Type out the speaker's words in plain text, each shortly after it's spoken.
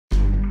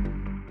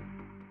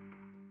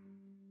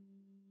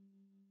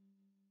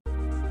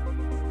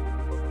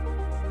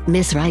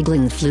Miss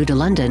Ragland flew to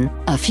London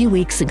a few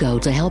weeks ago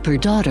to help her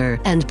daughter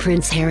and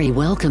Prince Harry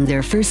welcome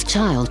their first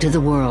child to the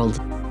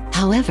world.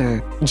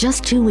 However,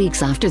 just 2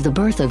 weeks after the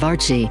birth of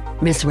Archie,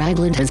 Miss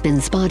Ragland has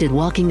been spotted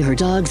walking her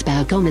dogs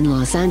back home in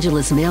Los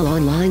Angeles. Mail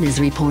Online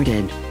has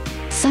reported.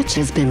 Such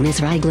has been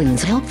Miss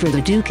Ragland's help for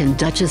the Duke and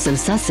Duchess of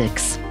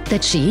Sussex,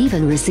 that she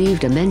even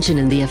received a mention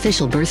in the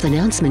official birth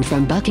announcement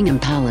from Buckingham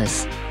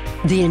Palace.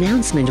 The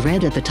announcement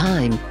read at the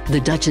time, the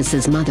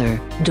Duchess's mother,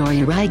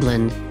 Doria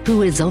Ragland,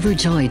 who is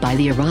overjoyed by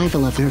the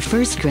arrival of her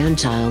first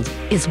grandchild,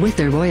 is with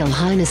their Royal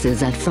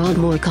Highnesses at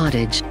Frogmore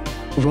Cottage.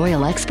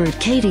 Royal expert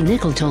Katie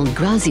Nicholl told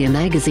Grazia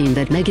magazine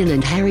that Meghan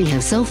and Harry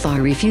have so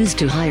far refused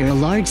to hire a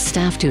large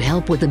staff to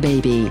help with the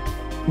baby.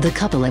 The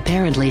couple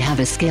apparently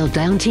have a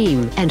scaled-down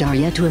team and are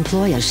yet to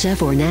employ a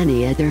chef or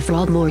nanny at their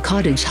Frogmore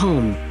Cottage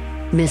home.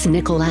 Miss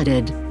Nicholl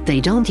added,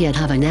 "They don't yet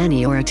have a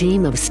nanny or a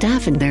team of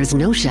staff and there's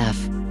no chef.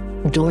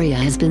 Doria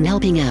has been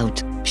helping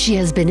out. She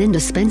has been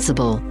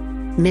indispensable."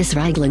 Miss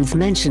Ragland's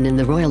mention in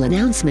the royal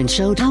announcement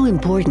showed how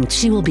important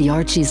she will be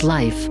Archie's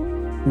life.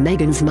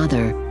 Meghan's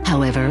mother,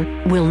 however,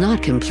 will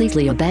not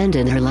completely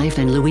abandon her life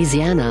in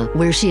Louisiana,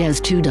 where she has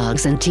 2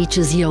 dogs and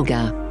teaches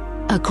yoga.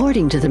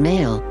 According to the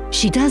Mail,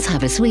 she does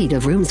have a suite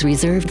of rooms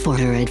reserved for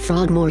her at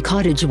Frogmore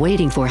Cottage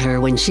waiting for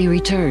her when she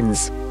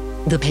returns.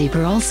 The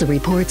paper also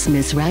reports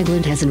Miss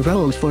Ragland has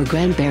enrolled for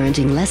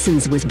grandparenting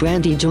lessons with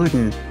Brandy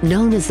Jordan,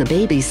 known as the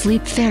Baby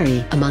Sleep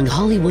Fairy among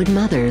Hollywood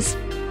mothers.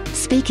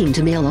 Speaking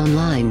to Mail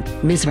Online,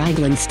 Miss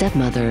Ragland's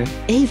stepmother,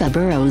 Ava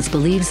Burrows,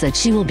 believes that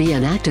she will be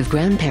an active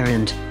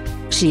grandparent.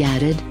 She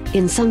added,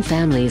 "In some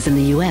families in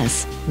the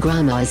US,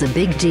 grandma is a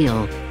big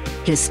deal.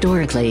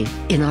 Historically,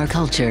 in our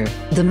culture,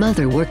 the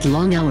mother worked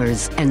long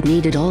hours and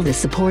needed all the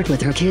support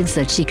with her kids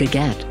that she could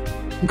get.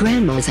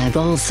 Grandmas have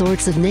all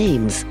sorts of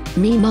names,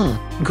 Mima,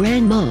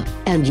 Grandma,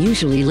 and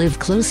usually live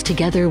close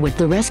together with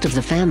the rest of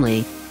the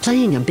family,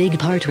 playing a big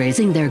part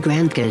raising their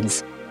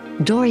grandkids.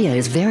 Doria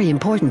is very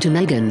important to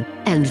Meghan,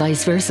 and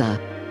vice versa.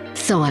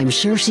 So I'm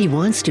sure she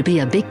wants to be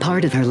a big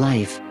part of her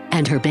life,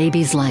 and her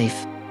baby's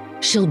life.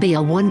 She'll be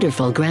a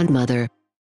wonderful grandmother."